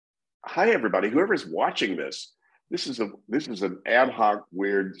Hi, everybody. Whoever's watching this, this is an ad hoc,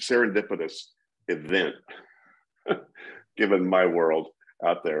 weird, serendipitous event, given my world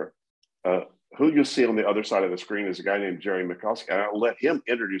out there. Who you'll see on the other side of the screen is a guy named Jerry Michalski, and I'll let him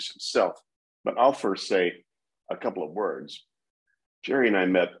introduce himself. But I'll first say a couple of words. Jerry and I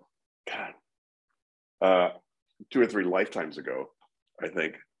met, God, 2 or 3 lifetimes ago, I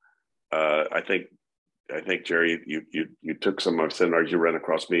think. I think Jerry, you took some of seminars, you ran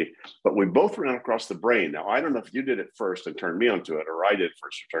across me, but we both ran across the brain. Now I don't know if you did it first and turned me onto it, or I did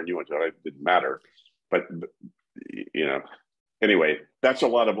first and turned you onto it. It didn't matter, but you know. Anyway, that's a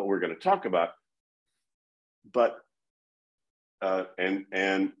lot of what we're going to talk about. But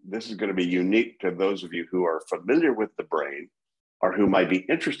and this is going to be unique to those of you who are familiar with the brain, or who might be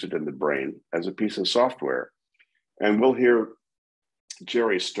interested in the brain as a piece of software, and we'll hear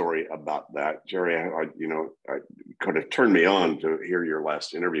Jerry's story about that. Jerry, I could have turned me on to hear your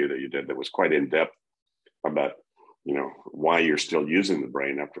last interview that you did that was quite in depth about, why you're still using the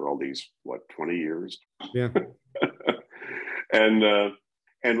brain after all these, 20 years? Yeah. and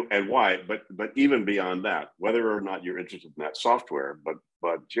why, but even beyond that, whether or not you're interested in that software,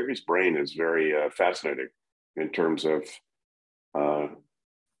 but Jerry's brain is very fascinating in terms of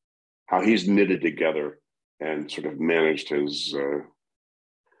how he's knitted together and sort of managed his,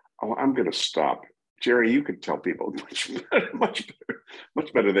 I'm going to stop. Jerry, you could tell people much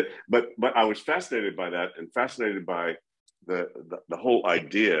better than, but I was fascinated by that, and fascinated by the whole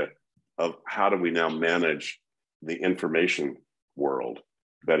idea of how do we now manage the information world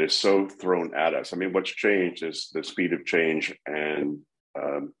that is so thrown at us. I mean, what's changed is the speed of change and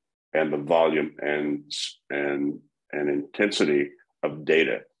the volume and intensity of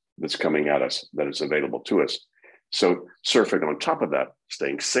data that's coming at us, that is available to us. So surfing on top of that,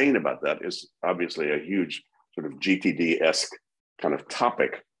 staying sane about that, is obviously a huge sort of GTD-esque kind of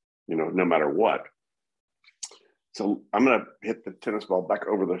topic, no matter what. So I'm going to hit the tennis ball back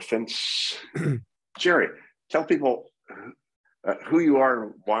over the fence. Jerry, tell people who you are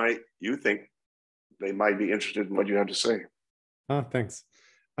and why you think they might be interested in what you have to say. Oh, thanks.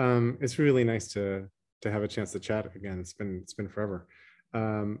 It's really nice to have a chance to chat again. It's been forever.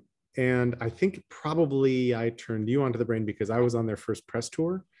 And I think probably I turned you onto the brain because I was on their first press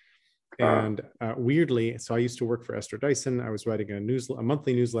tour. And weirdly, so I used to work for Esther Dyson. I was writing a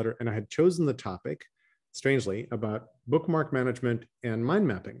monthly newsletter, and I had chosen the topic, strangely, about bookmark management and mind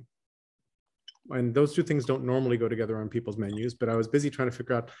mapping. And those two things don't normally go together on people's menus, but I was busy trying to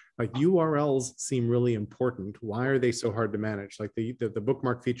figure out, like, URLs seem really important. Why are they so hard to manage? Like the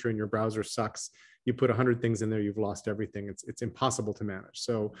bookmark feature in your browser sucks. You put 100 things in there, you've lost everything. It's impossible to manage.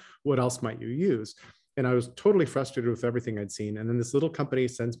 So what else might you use? And I was totally frustrated with everything I'd seen. And then this little company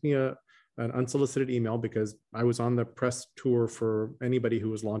sends me an unsolicited email, because I was on the press tour for anybody who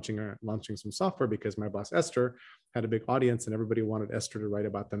was launching some software, because my boss Esther had a big audience and everybody wanted Esther to write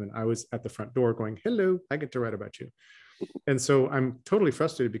about them. And I was at the front door going, hello, I get to write about you. And so I'm totally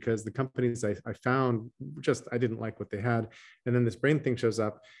frustrated because the companies I found, I didn't like what they had. And then this brain thing shows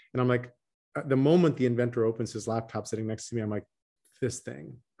up, and I'm like, the moment the inventor opens his laptop sitting next to me, I'm like, this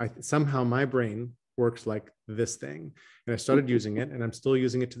thing, somehow my brain works like this thing. And I started using it, and I'm still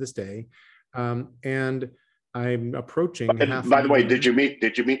using it to this day. And I'm approaching. By the way, did you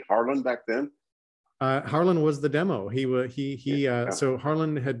meet Harlan back then? Harlan was the demo. So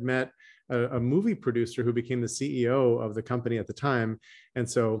Harlan had met a movie producer who became the CEO of the company at the time. And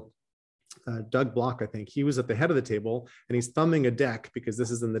so Doug Block, I think, he was at the head of the table, and he's thumbing a deck, because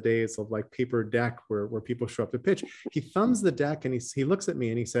this is in the days of like paper deck where people show up to pitch. He thumbs the deck, and he looks at me,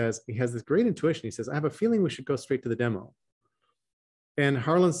 and he says, he has this great intuition. He says, I have a feeling we should go straight to the demo. And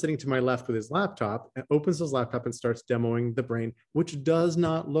Harlan's sitting to my left with his laptop, and opens his laptop and starts demoing the brain, which does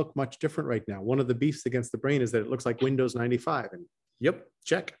not look much different right now. One of the beefs against the brain is that it looks like Windows 95. And yep,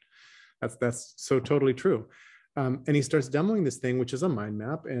 check. That's so totally true. And he starts demoing this thing, which is a mind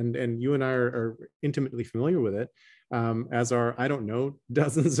map, and you and I are intimately familiar with it, as are, I don't know,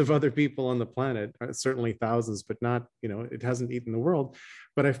 dozens of other people on the planet, certainly thousands, but not, it hasn't eaten the world.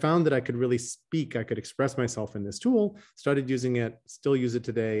 But I found that I could really speak, I could express myself in this tool, started using it, still use it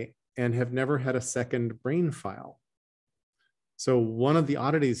today, and have never had a second brain file. So one of the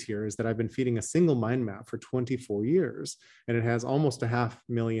oddities here is that I've been feeding a single mind map for 24 years, and it has almost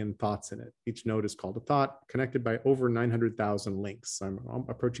 500,000 thoughts in it. Each node is called a thought, connected by over 900,000 links. I'm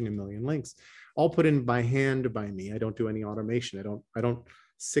approaching 1 million links, all put in by hand by me. I don't do any automation. I don't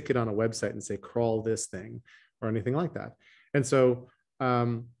stick it on a website and say, crawl this thing or anything like that. And so,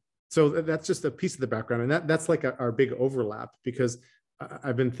 so that's just a piece of the background. And that's like our big overlap, because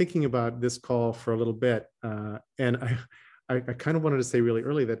I've been thinking about this call for a little bit, and I kind of wanted to say really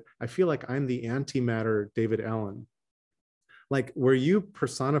early that I feel like I'm the antimatter David Allen. Like where you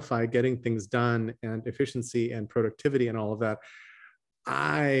personify getting things done and efficiency and productivity and all of that,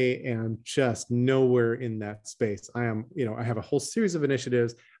 I am just nowhere in that space. I am, I have a whole series of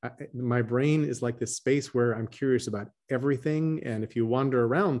initiatives. My brain is like this space where I'm curious about everything. And if you wander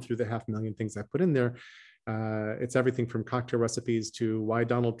around through the 500,000 things I put in there, it's everything from cocktail recipes to why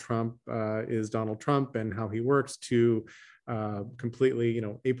Donald Trump is Donald Trump and how he works to completely,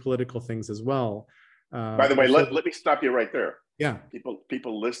 apolitical things as well. By the way, let me stop you right there. Yeah.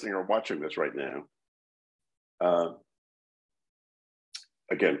 People listening or watching this right now.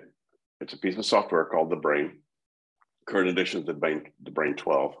 Again, it's a piece of software called the Brain. Current edition is the Brain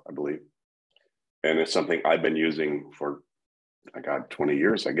 12, I believe. And it's something I've been using for, 20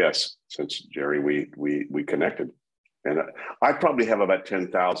 years, I guess, since Jerry, we connected. And I probably have about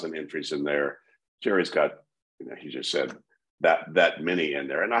 10,000 entries in there. Jerry's got, he just said that many in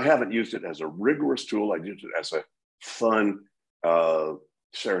there. And I haven't used it as a rigorous tool. I used it as a fun,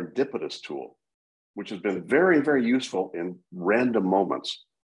 serendipitous tool, which has been very, very useful in random moments,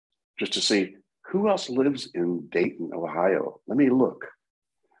 just to see who else lives in Dayton, Ohio. Let me look.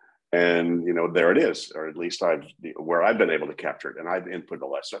 And, there it is, or at least where I've been able to capture it, and I've input a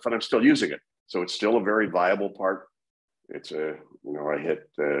lot of stuff, and I'm still using it. So it's still a very viable part. It's I hit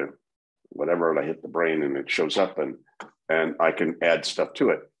whatever, and I hit the Brain, and it shows up, and I can add stuff to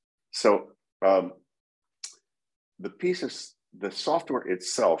it. So the software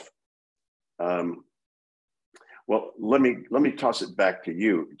itself, well, let me toss it back to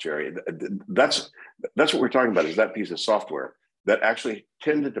you, Jerry. That's what we're talking about, is that piece of software that actually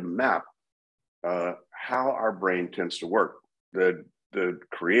tended to map how our brain tends to work. The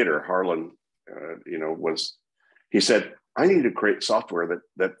creator, Harlan, he said, I need to create software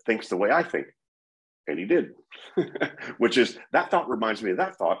that thinks the way I think. And he did, which is that thought reminds me of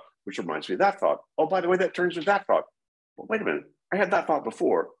that thought, which reminds me of that thought. Oh, by the way, that turns into that thought. Well, wait a minute, I had that thought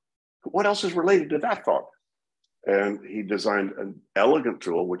before. What else is related to that thought? And he designed an elegant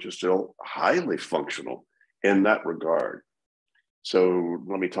tool, which is still highly functional in that regard. So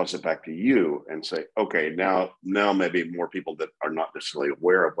let me toss it back to you and say, okay, now maybe more people that are not necessarily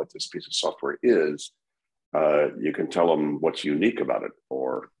aware of what this piece of software is, you can tell them what's unique about it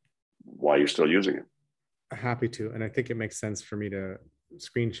or why you're still using it. Happy to. And I think it makes sense for me to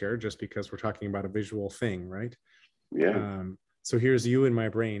screen share just because we're talking about a visual thing, right? Yeah. So here's you in my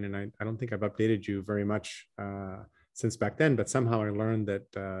brain. And I don't think I've updated you very much since back then, but somehow I learned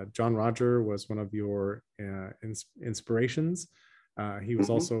that John Roger was one of your inspirations. He was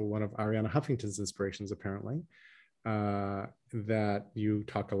also one of Arianna Huffington's inspirations, apparently. That you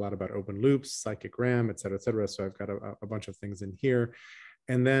talk a lot about open loops, psychic RAM, et cetera, et cetera. So I've got a bunch of things in here.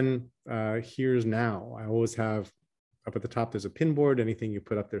 And then here's now. I always have up at the top, there's a pin board. Anything you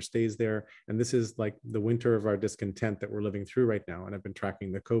put up there stays there. And this is like the winter of our discontent that we're living through right now. And I've been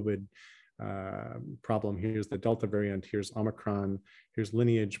tracking the COVID problem. Here's the Delta variant. Here's Omicron. Here's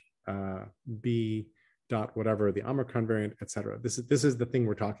lineage B dot whatever, the Omicron variant, et cetera. This is the thing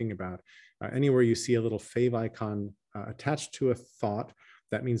we're talking about. Anywhere you see a little fave icon attached to a thought,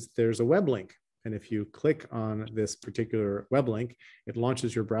 that means there's a web link. And if you click on this particular web link, it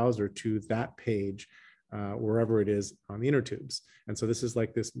launches your browser to that page, wherever it is on the inner tubes. And so this is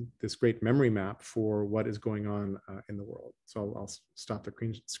like this great memory map for what is going on in the world. So I'll stop the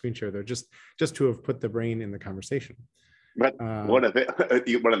screen share there, just to have put the brain in the conversation. But one of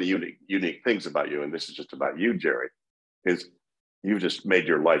the unique things about you, and this is just about you, Jerry, is you've just made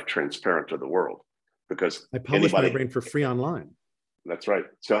your life transparent to the world, because I publish my brain for free online. That's right.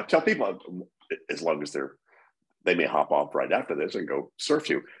 So I tell people, as long as they may hop off right after this and go surf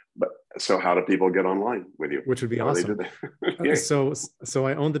you. But so how do people get online with you? Which would be awesome. Yeah. So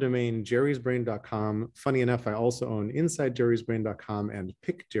I own the domain jerrysbrain.com. Funny enough, I also own InsideJerrysBrain.com and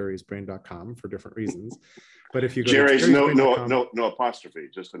PickJerrysBrain.com for different reasons. But if you go Jerry's no apostrophe,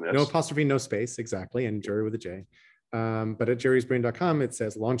 just an S. No apostrophe, no space, exactly, and Jerry with a J. But at jerrysbrain.com, it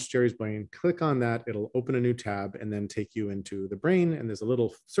says launch Jerry's Brain. Click on that. It'll open a new tab and then take you into the brain. And there's a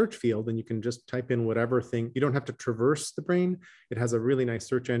little search field, and you can just type in whatever thing. You don't have to traverse the brain. It has a really nice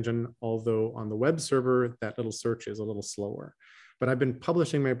search engine, although on the web server, that little search is a little slower. But I've been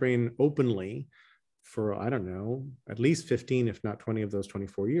publishing my brain openly for, I don't know, at least 15, if not 20 of those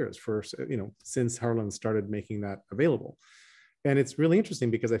 24 years, since Harlan started making that available. And it's really interesting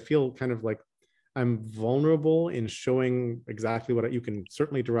because I feel kind of like I'm vulnerable in showing exactly what you can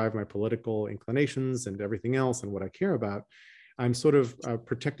certainly derive my political inclinations and everything else and what I care about. I'm sort of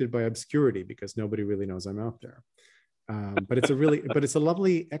protected by obscurity because nobody really knows I'm out there. But it's a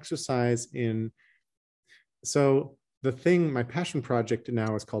lovely exercise in, so my passion project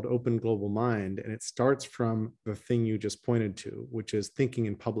now is called Open Global Mind, and it starts from the thing you just pointed to, which is thinking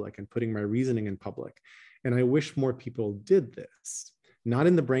in public and putting my reasoning in public. And I wish more people did this, not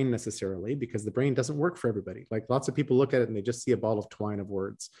in the brain necessarily, because the brain doesn't work for everybody. Like lots of people look at it and they just see a ball of twine of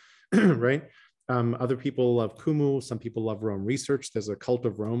words, right? Other people love Kumu. Some people love Rome research. There's a cult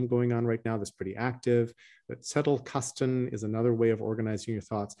of Rome going on right now that's pretty active. But Zettelkasten is another way of organizing your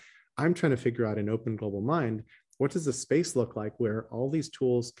thoughts. I'm trying to figure out in Open Global Mind, what does the space look like where all these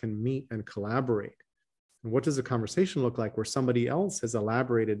tools can meet and collaborate? And what does a conversation look like where somebody else has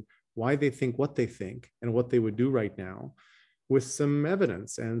elaborated why they think what they think and what they would do right now with some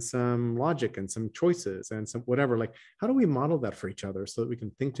evidence and some logic and some choices and some whatever? Like, how do we model that for each other so that we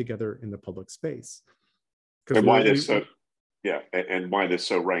can think together in the public space? And why this so, yeah, and why this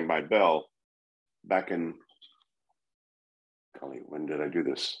so rang my bell back in, golly, when did I do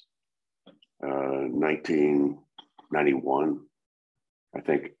this? 1991. I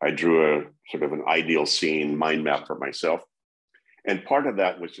think I drew a sort of an ideal scene mind map for myself. And part of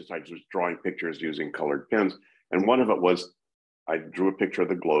that was just, I was drawing pictures using colored pens. And one of it was, I drew a picture of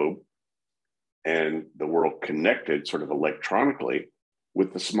the globe and the world connected sort of electronically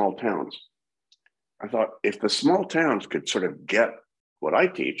with the small towns. I thought, if the small towns could sort of get what I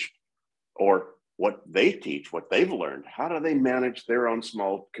teach or what they teach, what they've learned, how do they manage their own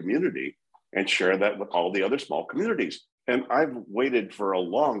small community and share that with all the other small communities? And I've waited for a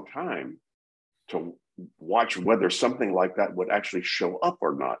long time to watch whether something like that would actually show up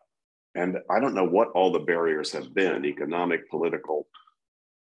or not. And I don't know what all the barriers have been, economic, political,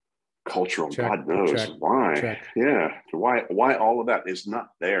 cultural, God knows why. Yeah, why all of that is not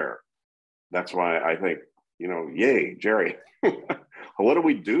there. That's why I think, yay, Jerry, what do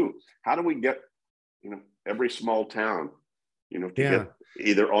we do? How do we get, every small town, to get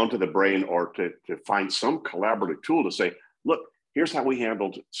either onto the brain or to find some collaborative tool to say, look, here's how we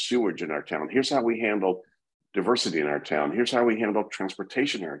handled sewage in our town. Here's how we handle diversity in our town. Here's how we handle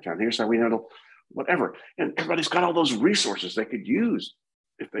transportation in our town. Here's how we handle whatever. And everybody's got all those resources they could use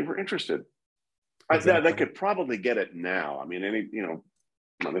if they were interested. Exactly. They could probably get it now. I mean,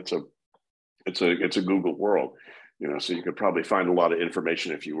 it's a Google world, so you could probably find a lot of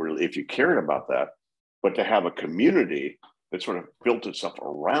information if you cared about that. But to have a community that sort of built itself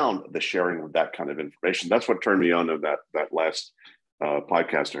around the sharing of that kind of information, that's what turned me on to that last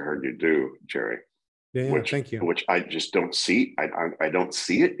podcast I heard you do, Jerry. Yeah, thank you. Which I just don't see. I don't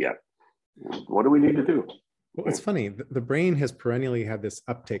see it yet. What do we need to do? Well, it's funny. The brain has perennially had this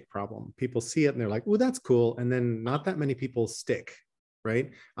uptake problem. People see it and they're like, "Oh, that's cool," and then not that many people stick.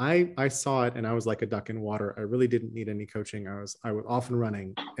 Right? I saw it and I was like a duck in water. I really didn't need any coaching. I was off and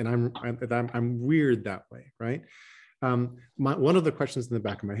running, and I'm weird that way, right? One of the questions in the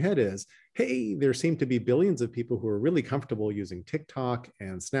back of my head is, hey, there seem to be billions of people who are really comfortable using TikTok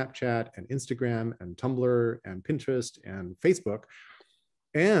and Snapchat and Instagram and Tumblr and Pinterest and Facebook,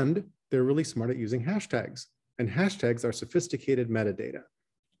 and they're really smart at using hashtags. And hashtags are sophisticated metadata.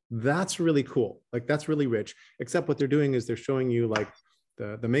 That's really cool. Like, that's really rich, except what they're doing is they're showing you like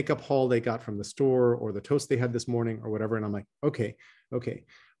the makeup haul they got from the store or the toast they had this morning or whatever. And I'm like, okay.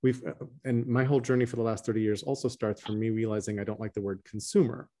 And my whole journey for the last 30 years also starts from me realizing I don't like the word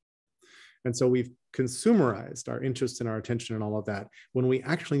consumer. And so we've consumerized our interest and our attention and all of that when we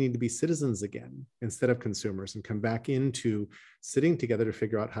actually need to be citizens again instead of consumers, and come back into sitting together to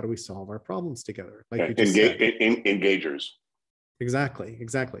figure out how do we solve our problems together. Like you just said. Engagers. Exactly.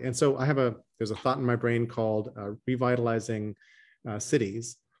 And so there's a thought in my brain called revitalizing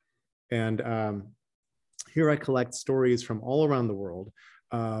cities. And here I collect stories from all around the world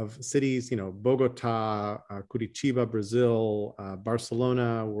of cities, Bogota, Curitiba, Brazil,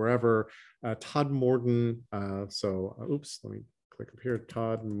 Barcelona, wherever. Todd Morden. Let me click up here.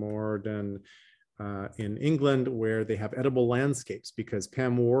 Todd Morden in England, where they have edible landscapes because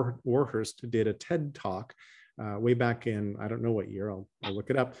Pam Warhurst did a TED talk way back in, I don't know what year, I'll look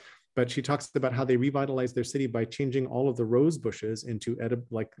it up, but she talks about how they revitalized their city by changing all of the rose bushes into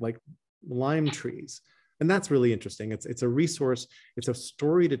like lime trees. And that's really interesting. It's a resource. It's a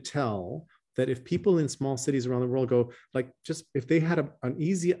story to tell that if people in small cities around the world go, like, just if they had an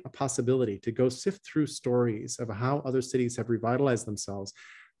easy possibility to go sift through stories of how other cities have revitalized themselves,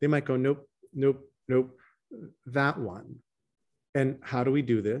 they might go, nope, that one. And how do we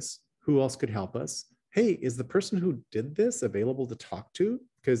do this? Who else could help us? Hey, is the person who did this available to talk to?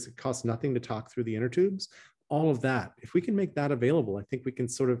 Because it costs nothing to talk through the inner tubes. All of that. If we can make that available, I think we can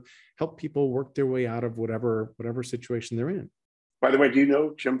sort of help people work their way out of whatever situation they're in. By the way, do you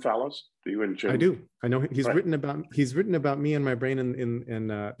know Jim Fallows? Do you and Jim? I do. I know he's written about me and my brain in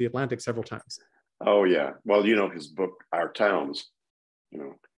the Atlantic several times. Oh yeah. Well, his book, Our Towns, you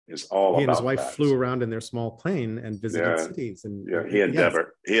know, is all He and his about wife that. flew around in their small plane and visited Yeah. cities, Yeah. and yes.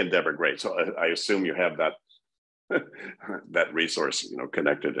 He and Deborah, great. So I assume you have that that resource,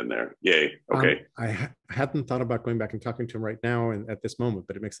 connected in there. Yay. Okay. I hadn't thought about going back and talking to him right now and at this moment,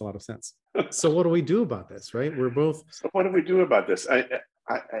 but it makes a lot of sense. So what do we do about this, right? We're both. So what do we do about this?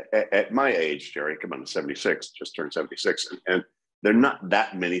 At my age, Jerry, come on, 76, just turned 76, and there are not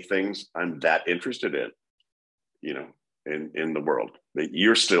that many things I'm that interested in, in the world. That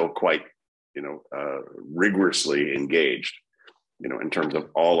you're still quite, rigorously engaged, in terms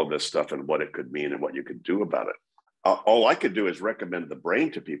of all of this stuff and what it could mean and what you could do about it. All I could do is recommend the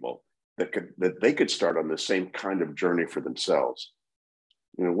brain to people that they could start on the same kind of journey for themselves.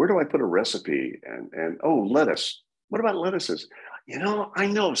 Where do I put a recipe? And oh, lettuce. What about lettuces? I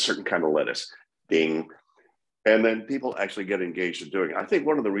know a certain kind of lettuce. Ding. And then people actually get engaged in doing it. I think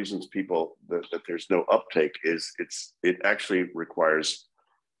one of the reasons that there's no uptake is it actually requires,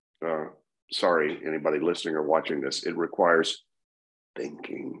 sorry, anybody listening or watching this, it requires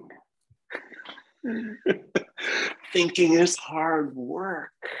thinking. Thinking is hard work.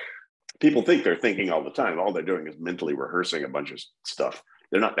 People think they're thinking all the time. All they're doing is mentally rehearsing a bunch of stuff.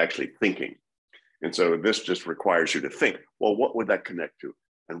 They're not actually thinking. And so this just requires you to think, well, what would that connect to?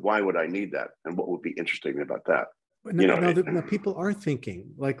 And why would I need that? And what would be interesting about that? But now people are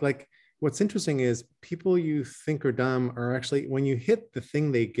thinking. Like what's interesting is people you think are dumb are actually, when you hit the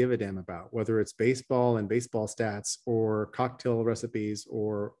thing they give a damn about, whether it's baseball and baseball stats or cocktail recipes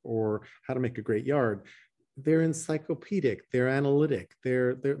or how to make a great yard, they're encyclopedic, they're analytic,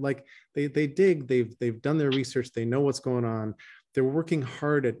 they're like they dig, they've done their research, they know what's going on, they're working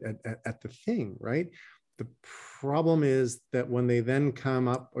hard at the thing, right? The problem is that when they then come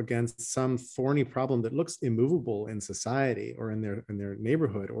up against some thorny problem that looks immovable in society or in their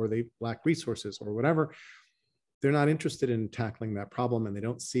neighborhood, or they lack resources or whatever, they're not interested in tackling that problem, and they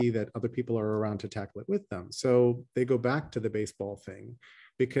don't see that other people are around to tackle it with them. So they go back to the baseball thing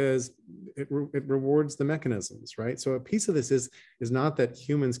because it rewards the mechanisms, right? So a piece of this is not that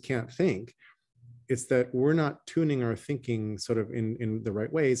humans can't think, it's that we're not tuning our thinking sort of in the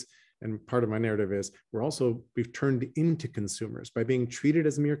right ways. And part of my narrative is we've turned into consumers. By being treated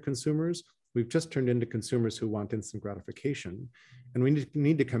as mere consumers, we've just turned into consumers who want instant gratification. And we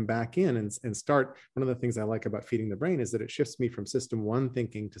need to come back in and start. One of the things I like about feeding the brain is that it shifts me from system 1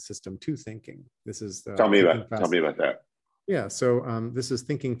 thinking to system 2 thinking. This is tell me about that. Yeah, so this is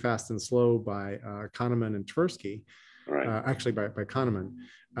Thinking Fast and Slow by Kahneman and Tversky. Right. Actually by Kahneman.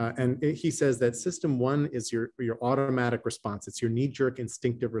 And he says that system 1 is your automatic response. It's your knee-jerk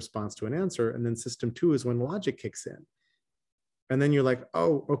instinctive response to an answer. And then system 2 is when logic kicks in. And then you're like,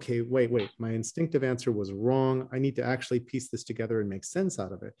 oh, okay, wait, my instinctive answer was wrong. I need to actually piece this together and make sense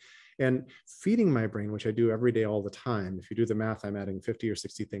out of it. And feeding my brain, which I do every day all the time. If you do the math, I'm adding 50 or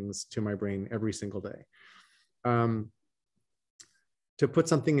 60 things to my brain every single day. To put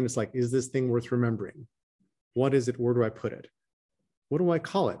something in, it's like, is this thing worth remembering? What is it? Where do I put it? What do I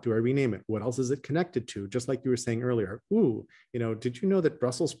call it? Do I rename it? What else is it connected to? Just like you were saying earlier, did you know that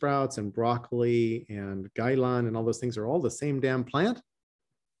Brussels sprouts and broccoli and gailan and all those things are all the same damn plant,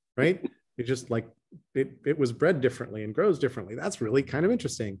 right? It's just like it was bred differently and grows differently. That's really kind of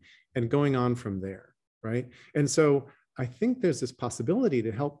interesting. And going on from there, right? And so I think there's this possibility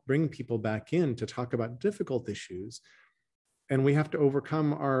to help bring people back in to talk about difficult issues. And we have to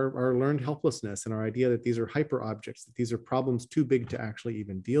overcome our learned helplessness and our idea that these are hyper objects, that these are problems too big to actually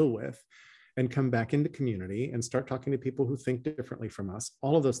even deal with, and come back into community and start talking to people who think differently from us.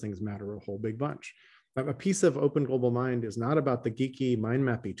 All of those things matter a whole big bunch. A piece of Open Global Mind is not about the geeky mind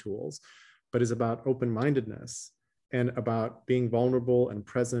mappy tools, but is about open-mindedness and about being vulnerable and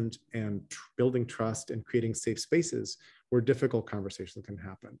present and building trust and creating safe spaces where difficult conversations can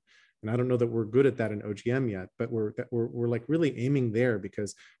happen. And I don't know that we're good at that in OGM yet, but we're like really aiming there,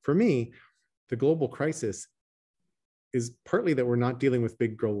 because for me, the global crisis is partly that we're not dealing with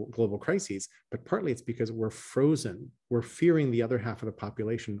big global crises, but partly it's because we're frozen. We're fearing the other half of the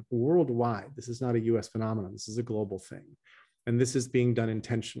population worldwide. This is not a US phenomenon. This is a global thing. And this is being done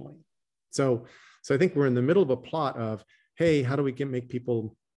intentionally. So I think we're in the middle of a plot of, hey, how do we make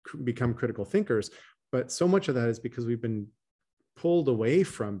people become critical thinkers? But so much of that is because we've been pulled away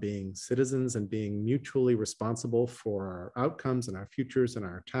from being citizens and being mutually responsible for our outcomes and our futures and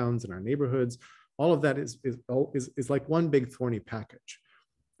our towns and our neighborhoods. All of that is like one big thorny package.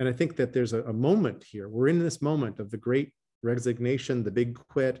 And I think that there's a moment here. We're in this moment of the great resignation, the big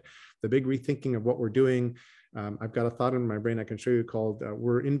quit, the big rethinking of what we're doing. I've got a thought in my brain I can show you called,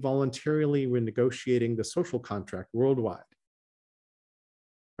 we're involuntarily renegotiating the social contract worldwide.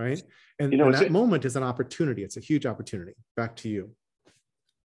 right? You know, And that moment is an opportunity. It's a huge opportunity. Back to you.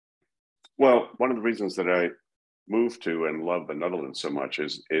 well, one of the reasons that I moved to and love the Netherlands so much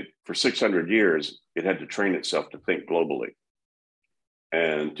is it for 600 years it had to train itself to think globally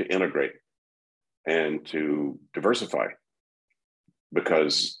and to integrate and to diversify,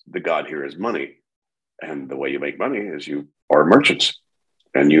 because the god here is money, and the way you make money is you are merchants,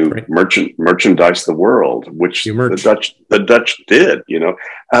 and you Right. merchandise the world, which the Dutch did, you know.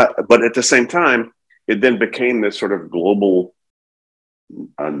 But at the same time, it then became this sort of global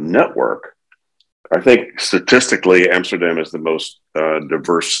network. I think statistically, Amsterdam is the most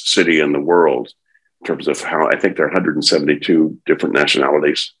diverse city in the world in terms of how, I think there are 172 different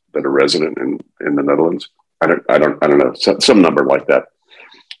nationalities that are resident in the Netherlands. I don't know, some number like that.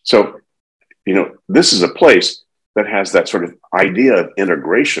 So, you know, this is a place that has that sort of idea of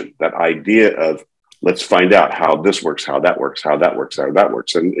integration, that idea of let's find out how this works, how that works, how that works, how that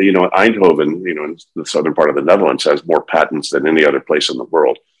works. And, you know, Eindhoven, you know, in the southern part of the Netherlands, has more patents than any other place in the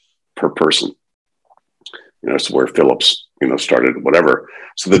world per person. You know, it's where Philips, you know, started, whatever.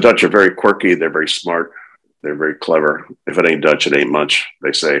 So the Dutch are very quirky. They're very smart. They're very clever. If it ain't Dutch, it ain't much,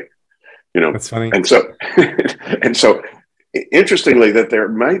 they say, you know. That's funny. And so, and so interestingly, that there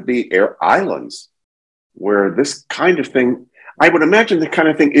might be islands where this kind of thing, I would imagine the kind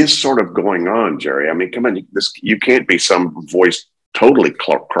of thing is sort of going on, Jerry. I mean, come on, you can't be some voice totally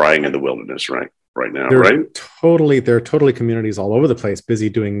crying in the wilderness, right now, right? There are totally communities all over the place busy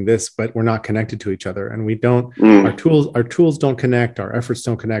doing this, but we're not connected to each other, and we don't. Our tools don't connect. Our efforts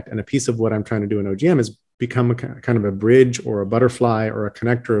don't connect. And a piece of what I'm trying to do in OGM is become a kind of a bridge or a butterfly or a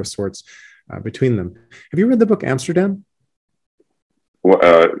connector of sorts between them. Have you read the book Amsterdam?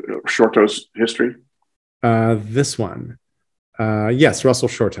 Shorto's history. This one, yes, Russell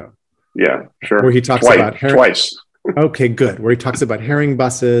Shorto. Yeah, sure. Where he talks about twice. Okay, good. Where he talks about herring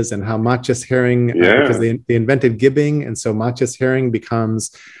buses and how Matthias Herring, because they invented gibbing, and so Matthias Herring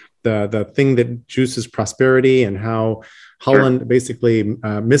becomes the thing that juices prosperity, and how Holland basically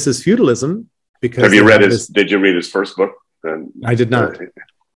misses feudalism. Because have you read his? Did you read his first book? I did not.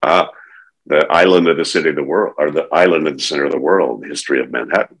 The Island of the City of the World, or the Island in the Center of the World: The History of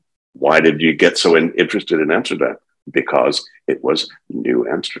Manhattan. Why did you get so interested in Amsterdam? Because it was New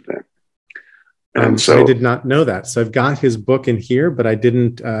Amsterdam. And so I did not know that. So I've got his book in here, but I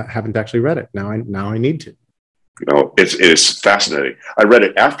haven't actually read it. Now I need to. You know, it is fascinating. I read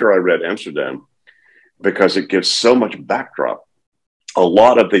it after I read Amsterdam because it gives so much backdrop. A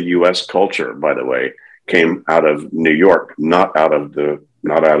lot of the U.S. culture, by the way, came out of New York, not out of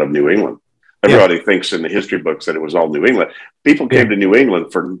New England. Everybody thinks in the history books that it was all New England. People came to New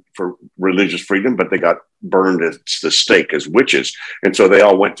England for religious freedom, but they got burned at the stake as witches. And so they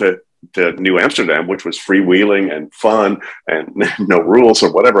all went to New Amsterdam, which was freewheeling and fun and no rules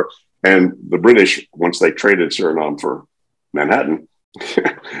or whatever. And the British, once they traded Suriname for Manhattan,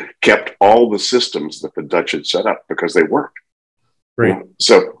 kept all the systems that the Dutch had set up because they worked. Right. You know?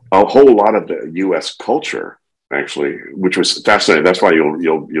 So a whole lot of the U.S. culture, actually, which was fascinating. That's why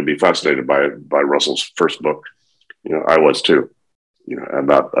you'll be fascinated by Russell's first book. You know, I was too. You know,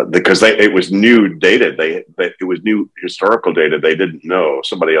 about because it was new data. It was new historical data they didn't know.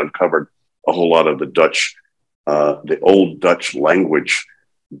 Somebody uncovered a whole lot of the Dutch, the old Dutch language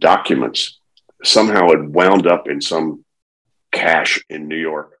documents. Somehow it wound up in some cache in New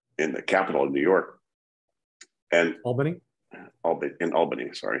York, in the capital of New York, and Albany,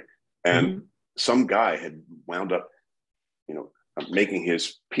 sorry, and some guy had wound up, you know, making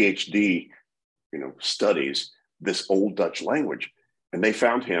his PhD, you know, studies this old Dutch language. And they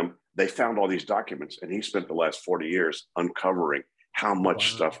found all these documents, and he spent the last 40 years uncovering how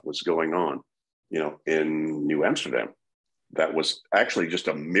much stuff was going on, you know, in New Amsterdam. That was actually just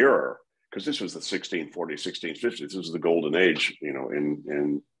a mirror, because this was the 1640s, 1650s. This was the golden age, you know,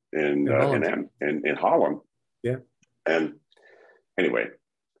 in Holland. Yeah. And anyway,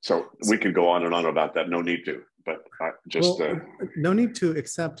 so we could go on and on about that. No need to, but no need to,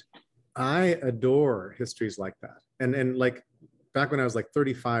 except I adore histories like that. And like, back when I was like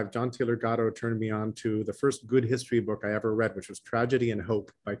 35, John Taylor Gatto turned me on to the first good history book I ever read, which was Tragedy and Hope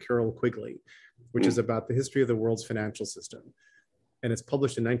by Carol Quigley, which is about the history of the world's financial system. And it's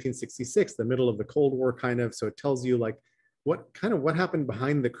published in 1966, the middle of the Cold War kind of. So it tells you like what happened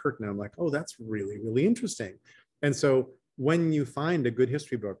behind the curtain. I'm like, oh, that's really, really interesting. And so when you find a good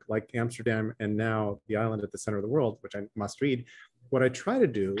history book like Amsterdam and now The Island at the Center of the World, which I must read, what I try to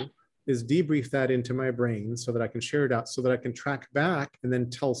do is debrief that into my brain so that I can share it out, so that I can track back and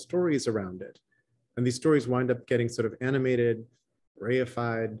then tell stories around it. And these stories wind up getting sort of animated,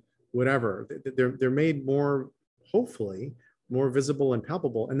 reified, whatever. They're made more, hopefully, more visible and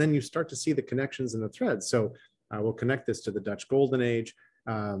palpable. And then you start to see the connections and the threads. So we'll connect this to the Dutch Golden Age.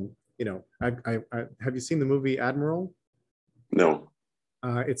 You know, have you seen the movie Admiral? No.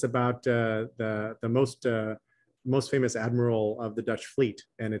 It's about the most famous admiral of the Dutch fleet,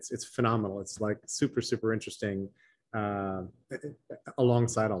 and it's phenomenal. It's like super interesting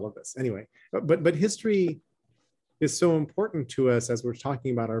alongside all of this. Anyway, but history is so important to us as we're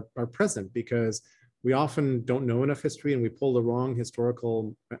talking about our present, because we often don't know enough history and we pull the wrong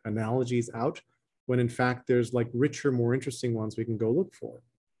historical analogies out, when in fact there's like richer, more interesting ones we can go look for.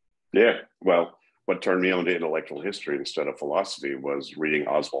 Yeah, well, what turned me on to intellectual history instead of philosophy was reading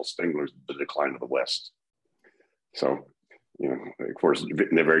Oswald Spengler's The Decline of the West. So, you know, of course,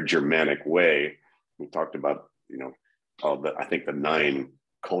 in a very Germanic way, we talked about, you know, I think the 9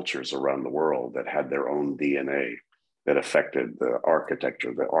 cultures around the world that had their own DNA that affected the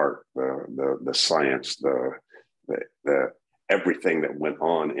architecture, the art, the science, the everything that went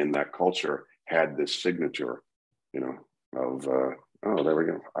on in that culture had this signature, you know, of oh, there we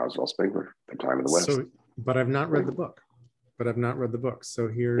go, Oswald Spengler, Decline of the West. So, but I've not read the book. So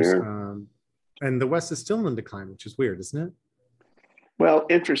here's, and the West is still in decline, which is weird, isn't it? Well,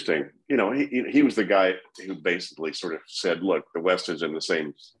 interesting. You know, he was the guy who basically sort of said, "Look, the West is in the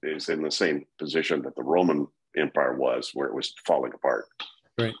same position that the Roman Empire was, where it was falling apart."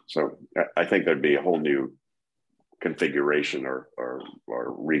 Right. So I think there'd be a whole new configuration or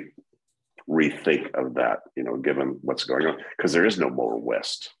rethink of that, you know, given what's going on, because there is no more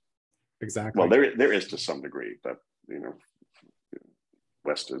West. Exactly. Well, there is to some degree, but you know,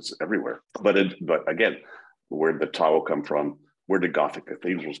 West is everywhere. But again, where did the Tao come from? Where did Gothic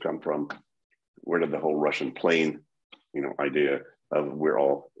cathedrals come from? Where did the whole Russian plain, you know, idea of we're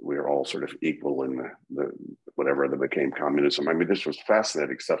all sort of equal in the whatever that became communism? I mean, this was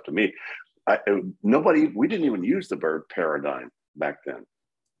fascinating stuff to me. We didn't even use the word paradigm back then,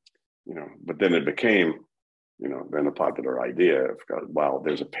 you know, but then it became, you know, then a popular idea of, wow,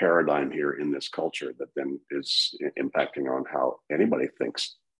 there's a paradigm here in this culture that then is impacting on how anybody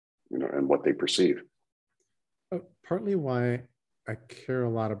thinks, you know, and what they perceive. Partly why I care a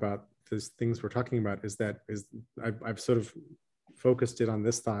lot about these things we're talking about is I've sort of focused it on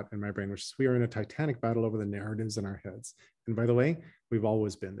this thought in my brain, which is we are in a titanic battle over the narratives in our heads. And by the way, we've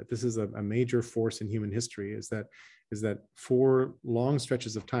always been that. This is a major force in human history, is that for long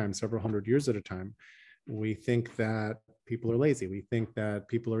stretches of time, several hundred years at a time, we think that people are lazy. We think that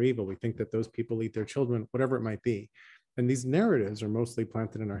people are evil. We think that those people eat their children, whatever it might be. And these narratives are mostly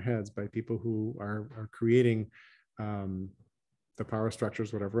planted in our heads by people who are creating the power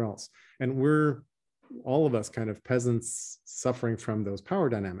structures, whatever else. And we're all of us kind of peasants suffering from those power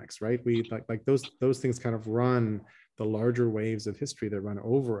dynamics, right? We like those things kind of run the larger waves of history that run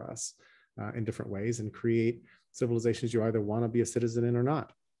over us in different ways and create civilizations you either want to be a citizen in or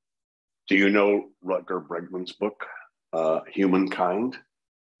not. Do you know Rutger Bregman's book, Humankind?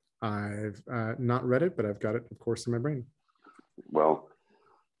 I've not read it, but I've got it, of course, in my brain. Well,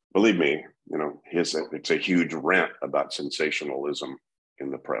 believe me, you know, it's a huge rant about sensationalism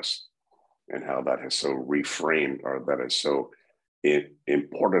in the press and how that has so reframed, or that has so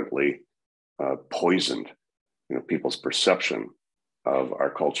importantly poisoned, you know, people's perception of our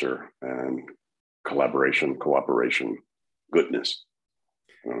culture and collaboration, cooperation, goodness.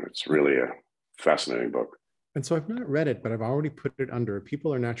 You know, it's really a fascinating book. And so I've not read it, but I've already put it under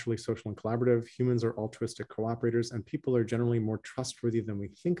people are naturally social and collaborative, humans are altruistic cooperators, and people are generally more trustworthy than we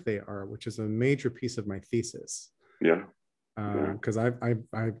think they are, which is a major piece of my thesis. Yeah. Because I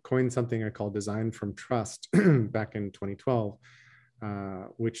coined something I call design from trust back in 2012,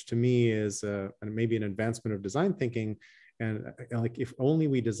 which to me is maybe an advancement of design thinking. And like, if only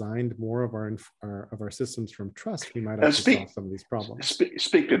we designed more of our systems from trust, we might actually solve some of these problems.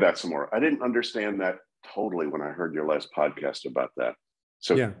 Speak to that some more. I didn't understand that totally when I heard your last podcast about that.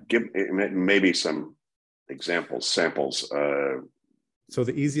 So yeah, give maybe some examples, samples. So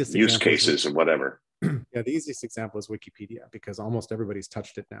the easiest use cases or whatever. Yeah, the easiest example is Wikipedia, because almost everybody's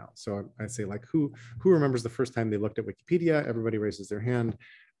touched it now. So I say, like, who remembers the first time they looked at Wikipedia? Everybody raises their hand.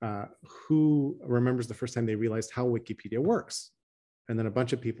 Who remembers the first time they realized how Wikipedia works? And then a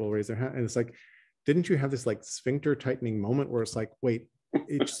bunch of people raise their hand, and it's like, didn't you have this like sphincter tightening moment where it's like, wait,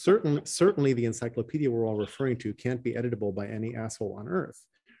 it's certainly the encyclopedia we're all referring to can't be editable by any asshole on earth,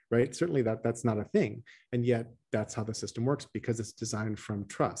 right? Certainly that's not a thing. And yet that's how the system works, because it's designed from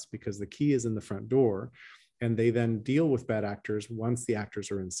trust, because the key is in the front door, and they then deal with bad actors once the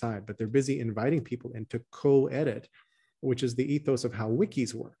actors are inside, but they're busy inviting people in to co-edit, which is the ethos of how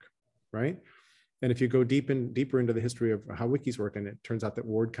wikis work, right? And if you go deeper into the history of how wikis work, and it turns out that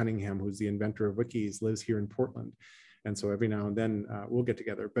Ward Cunningham, who's the inventor of wikis, lives here in Portland. And so every now and then we'll get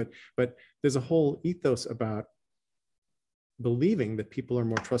together. But there's a whole ethos about believing that people are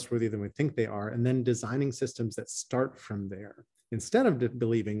more trustworthy than we think they are, and then designing systems that start from there, instead of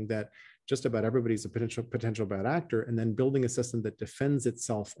believing that just about everybody's a potential bad actor, and then building a system that defends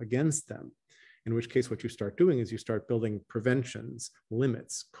itself against them. In which case, what you start doing is you start building preventions,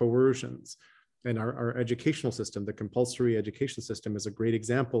 limits, coercions. And our educational system, the compulsory education system, is a great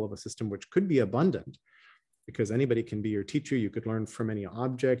example of a system which could be abundant, because anybody can be your teacher. You could learn from any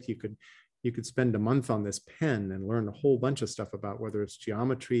object. You could spend a month on this pen and learn a whole bunch of stuff about whether it's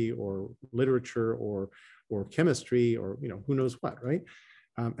geometry or literature or chemistry or who knows what, right?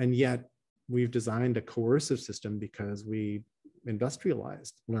 And yet we've designed a coercive system because we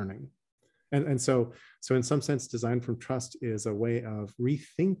industrialized learning. And so in some sense, design from trust is a way of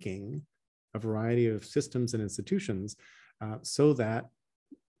rethinking a variety of systems and institutions so that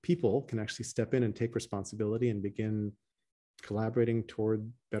people can actually step in and take responsibility and begin collaborating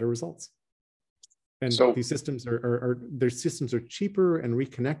toward better results. And so these systems their systems are cheaper and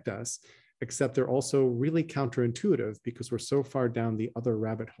reconnect us, except they're also really counterintuitive because we're so far down the other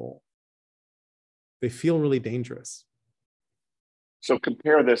rabbit hole. They feel really dangerous. So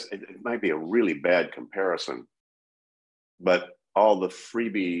compare this, it might be a really bad comparison, but all the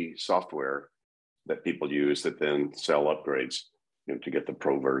freebie software that people use that then sell upgrades to get the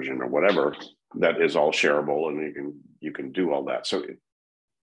pro version or whatever, that is all shareable, and you can do all that. So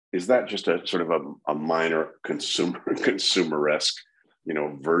is that just a sort of a minor consumer-esque,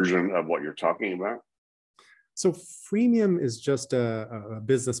 version of what you're talking about? So freemium is just a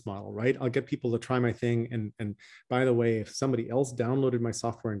business model, right? I'll get people to try my thing. And by the way, if somebody else downloaded my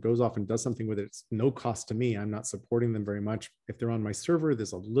software and goes off and does something with it, it's no cost to me. I'm not supporting them very much. If they're on my server,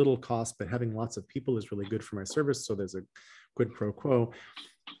 there's a little cost, but having lots of people is really good for my service. So there's a quid pro quo.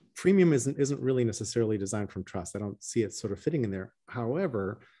 Freemium isn't really necessarily designed from trust. I don't see it sort of fitting in there.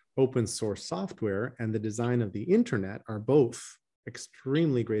 However, open source software and the design of the internet are both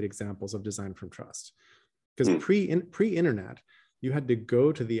extremely great examples of design from trust. Because pre-internet, you had to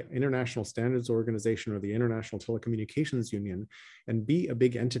go to the International Standards Organization or the International Telecommunications Union and be a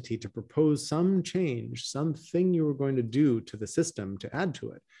big entity to propose some change, something you were going to do to the system to add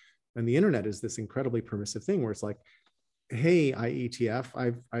to it. And the internet is this incredibly permissive thing where it's like, hey,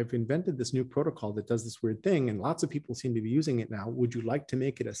 IETF, I've invented this new protocol that does this weird thing, and lots of people seem to be using it now. Would you like to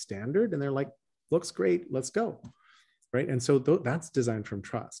make it a standard? And they're like, looks great, let's go, right? And so that's designed from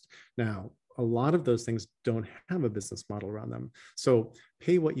trust. Now, a lot of those things don't have a business model around them. So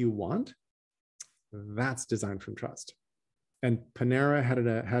pay what you want, that's designed from trust. And Panera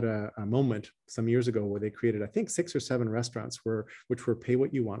had a moment some years ago where they created, I think, 6 or 7 restaurants which were pay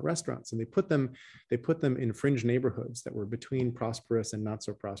what you want restaurants. And they put them in fringe neighborhoods that were between prosperous and not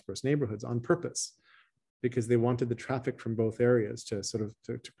so prosperous neighborhoods on purpose, because they wanted the traffic from both areas to sort of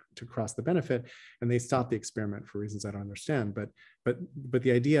to cross the benefit. And they stopped the experiment for reasons I don't understand. But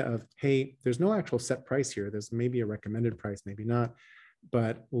the idea of, hey, there's no actual set price here. There's maybe a recommended price, maybe not,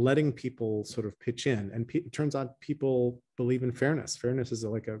 but letting people sort of pitch in. And it turns out people believe in fairness. Fairness is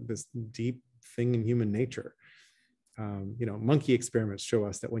like this deep thing in human nature. Monkey experiments show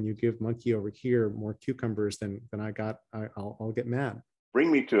us that when you give monkey over here more cucumbers than I'll get mad.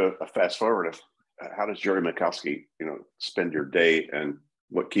 Bring me to a fast forward of how does Jerry Michalski, spend your day, and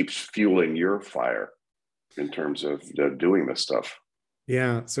what keeps fueling your fire in terms of doing this stuff?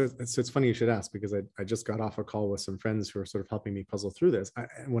 Yeah, so it's funny you should ask, because I just got off a call with some friends who are sort of helping me puzzle through this.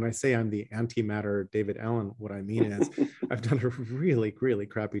 When I say I'm the antimatter David Allen, what I mean is I've done a really, really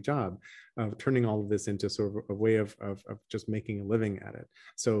crappy job of turning all of this into sort of a way of just making a living at it.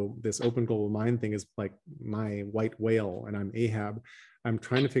 So this open global mind thing is like my white whale, and I'm Ahab. I'm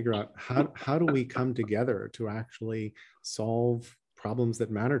trying to figure out how do we come together to actually solve problems that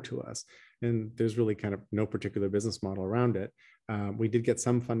matter to us. And there's really kind of no particular business model around it. We did get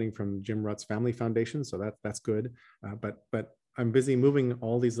some funding from Jim Rutt's Family Foundation, so that's good. But I'm busy moving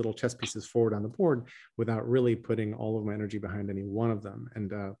all these little chess pieces forward on the board without really putting all of my energy behind any one of them.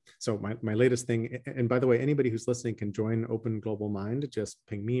 And so my latest thing, and by the way, anybody who's listening can join Open Global Mind. Just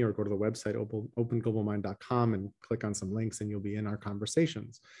ping me or go to the website openglobalmind.com and click on some links, and you'll be in our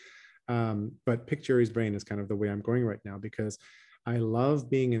conversations. But Pick Jerry's Brain is kind of the way I'm going right now, because I love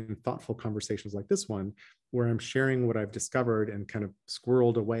being in thoughtful conversations like this one, where I'm sharing what I've discovered and kind of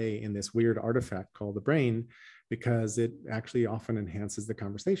squirreled away in this weird artifact called the brain, because it actually often enhances the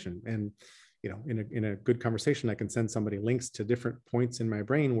conversation. And in a good conversation, I can send somebody links to different points in my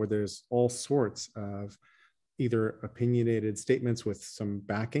brain where there's all sorts of either opinionated statements with some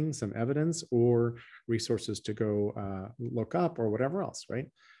backing, some evidence, or resources to go look up or whatever else, right?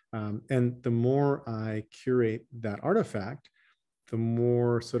 And the more I curate that artifact, the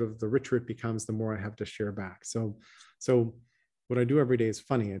more sort of the richer it becomes, the more I have to share back. So what I do every day is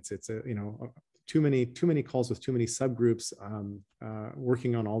funny. It's a, you know, too many calls with too many subgroups,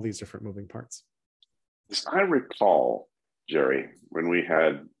 working on all these different moving parts. I recall, Jerry, when we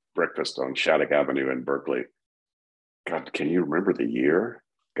had breakfast on Shattuck Avenue in Berkeley. God, can you remember the year?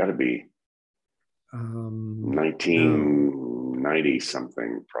 Got to be 1990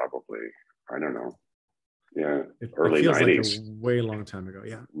 something, probably. I don't know. Yeah, early it feels 90s. Like a way long time ago.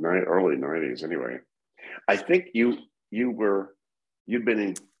 Yeah, early 90s. Anyway, I think you'd been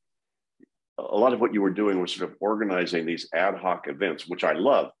in a lot of what you were doing was sort of organizing these ad hoc events, which I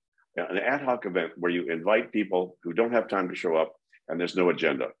love. An ad hoc event where you invite people who don't have time to show up, and there's no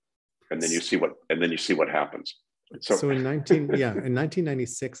agenda, and then you see what happens. So in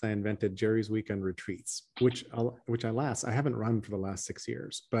 1996, I invented Jerry's Weekend Retreats, which I haven't run for the last 6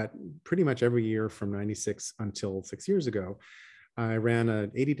 years, but pretty much every year from 96 until 6 years ago, I ran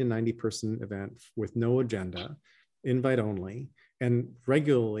an 80 to 90 person event with no agenda, invite only. And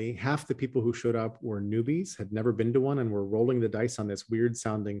regularly, half the people who showed up were newbies, had never been to one, and were rolling the dice on this weird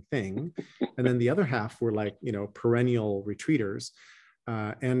sounding thing. And then the other half were like, you know, perennial retreaters.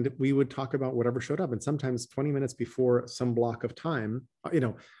 And we would talk about whatever showed up. And sometimes 20 minutes before some block of time, you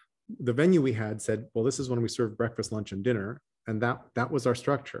know, the venue we had said, well, this is when we serve breakfast, lunch, and dinner. And that was our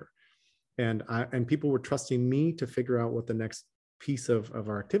structure. And people were trusting me to figure out what the next piece of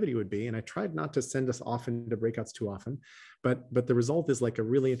our activity would be. And I tried not to send us off into breakouts too often, but the result is like a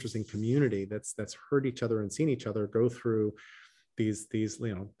really interesting community that's heard each other and seen each other go through these,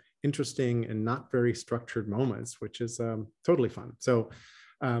 you know, interesting and not very structured moments, which is totally fun. So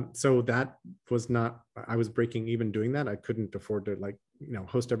that was not, I was breaking even doing that. I couldn't afford to, like, you know,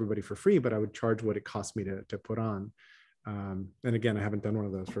 host everybody for free, but I would charge what it cost me to put on. And again, I haven't done one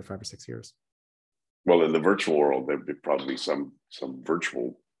of those for 5 or 6 years. Well, in the virtual world, there'd be probably some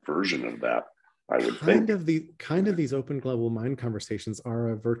virtual version of that, I would think. Kind of these open global mind conversations are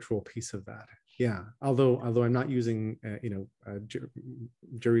a virtual piece of that. Yeah, although I'm not using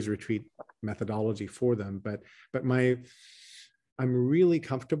Jerry's Retreat methodology for them, but I'm really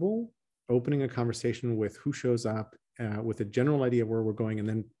comfortable opening a conversation with who shows up, with a general idea of where we're going, and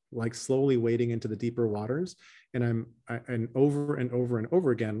then like slowly wading into the deeper waters. And and over and over and over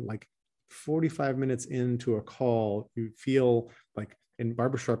again, like 45 minutes into a call, you feel like, in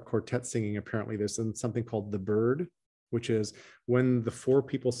barbershop quartet singing, apparently there's something called the bird, which is when the 4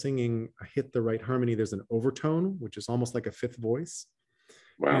 people singing hit the right harmony, there's an overtone, which is almost like a 5th voice.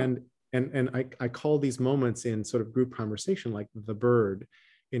 Wow. And I call these moments in sort of group conversation like the bird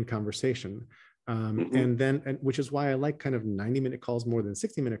in conversation. And which is why I like kind of 90-minute calls more than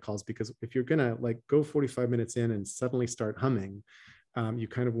 60-minute calls, because if you're gonna like go 45 minutes in and suddenly start humming, you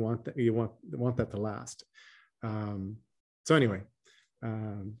kind of want that, you want that to last. So anyway.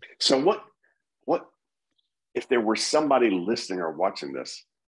 So what if there were somebody listening or watching this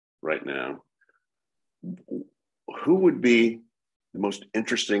right now, who would be the most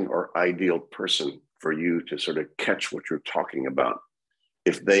interesting or ideal person for you to sort of catch what you're talking about?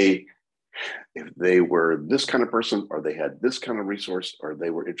 If they were this kind of person, or they had this kind of resource, or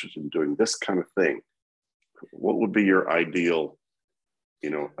they were interested in doing this kind of thing, what would be your ideal, you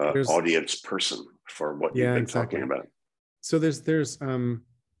know, audience person for what you've been talking about? So there's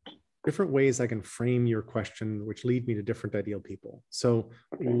different ways I can frame your question, which lead me to different ideal people. So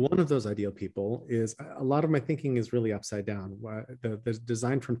one of those ideal people is, a lot of my thinking is really upside down. The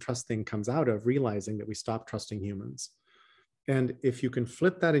design from trust thing comes out of realizing that we stop trusting humans. And if you can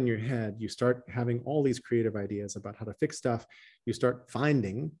flip that in your head, you start having all these creative ideas about how to fix stuff. You start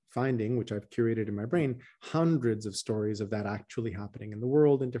finding, which I've curated in my brain, hundreds of stories of that actually happening in the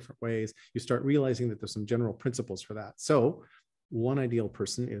world in different ways. You start realizing that there's some general principles for that. So one ideal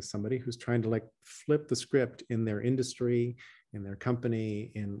person is somebody who's trying to like flip the script in their industry, in their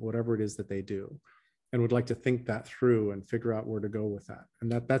company, in whatever it is that they do, and would like to think that through and figure out where to go with that.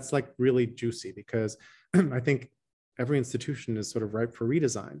 And that's like really juicy, because I think every institution is sort of ripe for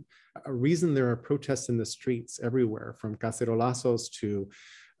redesign. A reason there are protests in the streets everywhere, from cacerolazos to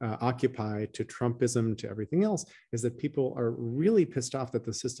Occupy to Trumpism to everything else, is that people are really pissed off that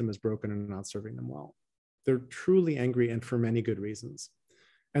the system is broken and not serving them well. They're truly angry, and for many good reasons.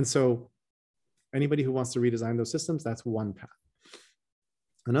 And so anybody who wants to redesign those systems, that's one path.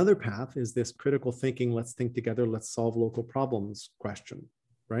 Another path is this critical thinking, let's think together, let's solve local problems question,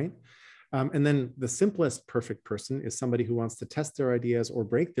 right? And then the simplest perfect person is somebody who wants to test their ideas or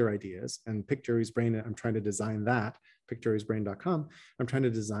break their ideas. And Pick Jerry's Brain, I'm trying to design that, pickjerrysbrain.com. I'm trying to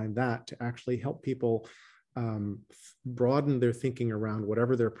design that to actually help people broaden their thinking around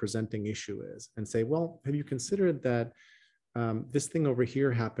whatever their presenting issue is and say, well, have you considered that this thing over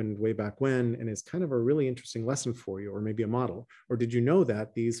here happened way back when and is kind of a really interesting lesson for you, or maybe a model? Or did you know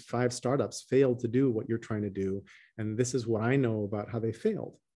that these 5 startups failed to do what you're trying to do? And this is what I know about how they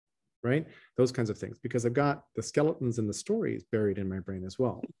failed, right? Those kinds of things, because I've got the skeletons and the stories buried in my brain as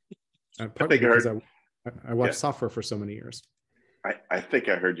well. Partly because I watched software for so many years. I think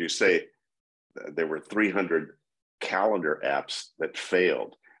I heard you say there were 300 calendar apps that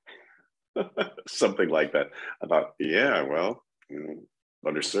failed. Something like that. I thought, yeah, well,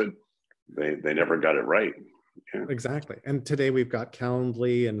 understood. They never got it right. Yeah. Exactly. And today we've got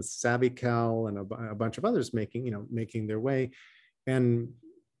Calendly and SavvyCal and a bunch of others making their way. And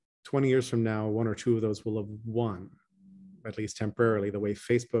 20 years from now, 1 or 2 of those will have won, at least temporarily, the way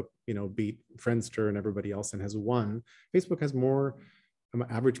Facebook, beat Friendster and everybody else and has won. Facebook has more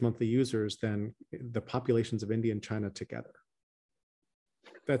average monthly users than the populations of India and China together.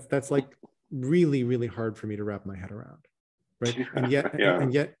 That's like really, really hard for me to wrap my head around, right? And yet, yeah.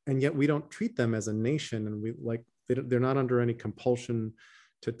 and yet we don't treat them as a nation, and they're not under any compulsion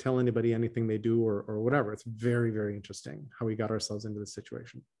to tell anybody anything they do or whatever. It's very, very interesting how we got ourselves into this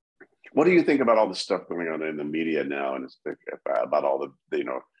situation. What do you think about all the stuff going on in the media now, and about all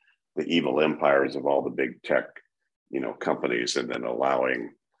the evil empires of all the big tech companies, and then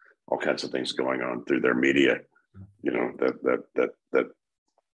allowing all kinds of things going on through their media, that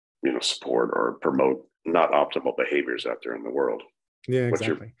support or promote not optimal behaviors out there in the world? Yeah,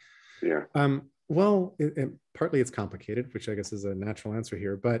 exactly. Well, partly it's complicated, which I guess is a natural answer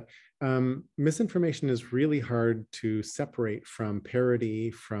here, but misinformation is really hard to separate from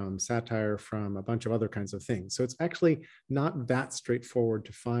parody, from satire, from a bunch of other kinds of things. So it's actually not that straightforward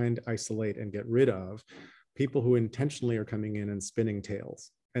to find, isolate, and get rid of people who intentionally are coming in and spinning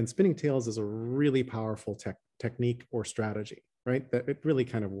tales. And spinning tales is a really powerful technique or strategy, right? That it really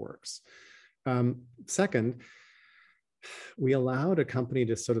kind of works. Second, we allowed a company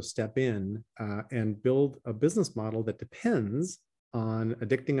to sort of step in and build a business model that depends on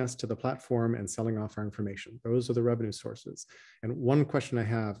addicting us to the platform and selling off our information. Those are the revenue sources. And one question I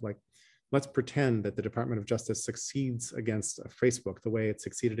have, let's pretend that the Department of Justice succeeds against Facebook the way it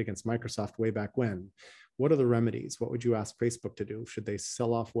succeeded against Microsoft way back when. What are the remedies? What would you ask Facebook to do? Should they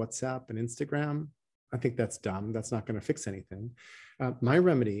sell off WhatsApp and Instagram? I think that's dumb. That's not going to fix anything. My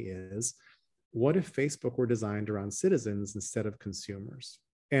remedy is, what if Facebook were designed around citizens instead of consumers?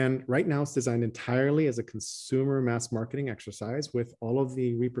 And right now it's designed entirely as a consumer mass marketing exercise with all of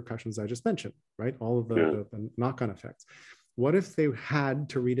the repercussions I just mentioned, right? All of the knock-on effects. What if they had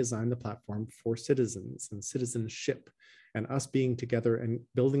to redesign the platform for citizens and citizenship and us being together and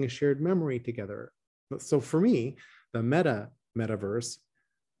building a shared memory together? So for me, the metaverse,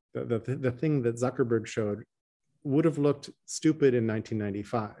 the thing that Zuckerberg showed, would have looked stupid in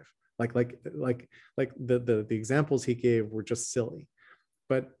 1995. The examples he gave were just silly.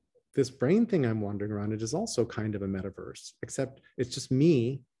 But this brain thing I'm wandering around, it is also kind of a metaverse, except it's just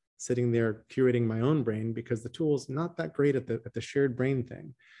me sitting there curating my own brain, because the tool is not that great at the shared brain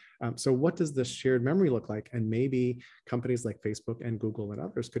thing. So what does the shared memory look like? And maybe companies like Facebook and Google and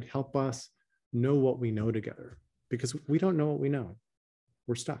others could help us know what we know together, because we don't know what we know.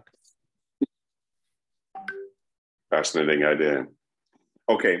 We're stuck. Fascinating idea.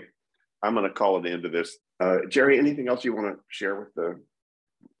 Okay, I'm going to call it the end of this. Jerry, anything else you want to share with the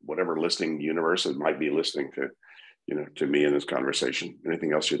whatever listening universe that might be listening to me in this conversation?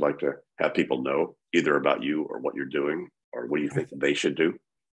 Anything else you'd like to have people know, either about you or what you're doing, or what do you think they should do?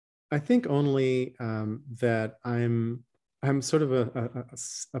 I think only that I'm sort of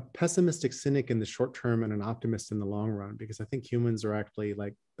a pessimistic cynic in the short term and an optimist in the long run, because I think humans are actually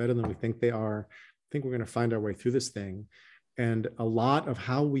better than we think they are. I think we're going to find our way through this thing. And a lot of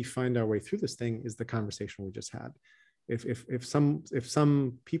how we find our way through this thing is the conversation we just had. If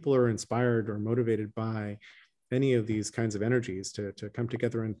some people are inspired or motivated by any of these kinds of energies to come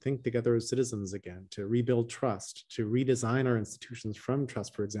together and think together as citizens again, to rebuild trust, to redesign our institutions from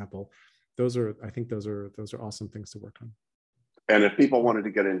trust, for example, I think those are awesome things to work on. And if people wanted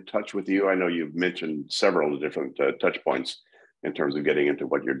to get in touch with you, I know you've mentioned several different touch points in terms of getting into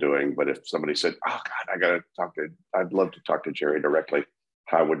what you're doing, but if somebody said, "Oh God, I'd love to talk to Jerry directly,"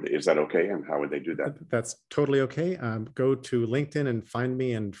 is that okay? And how would they do that? That's totally okay. Go to LinkedIn and find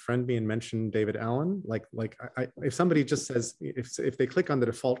me and friend me and mention David Allen. If somebody just says, if they click on the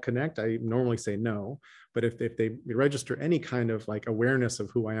default connect, I normally say no. But if they register any kind of awareness of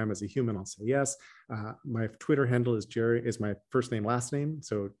who I am as a human, I'll say yes. My Twitter handle is my first name, last name.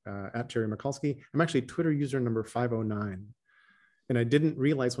 So at Jerry Michalski. I'm actually Twitter user number 509. And I didn't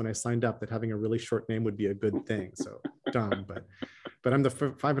realize when I signed up that having a really short name would be a good thing. So dumb, but I'm the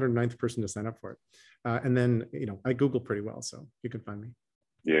 509th person to sign up for it. And then, I Google pretty well, so you can find me.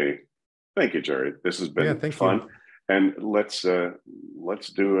 Yay. Thank you, Jerry. This has been fun. You. And let's do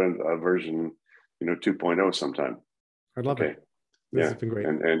a version, 2.0 sometime. I'd love it. This has been great.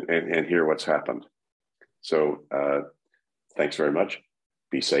 And hear what's happened. So thanks very much.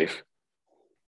 Be safe.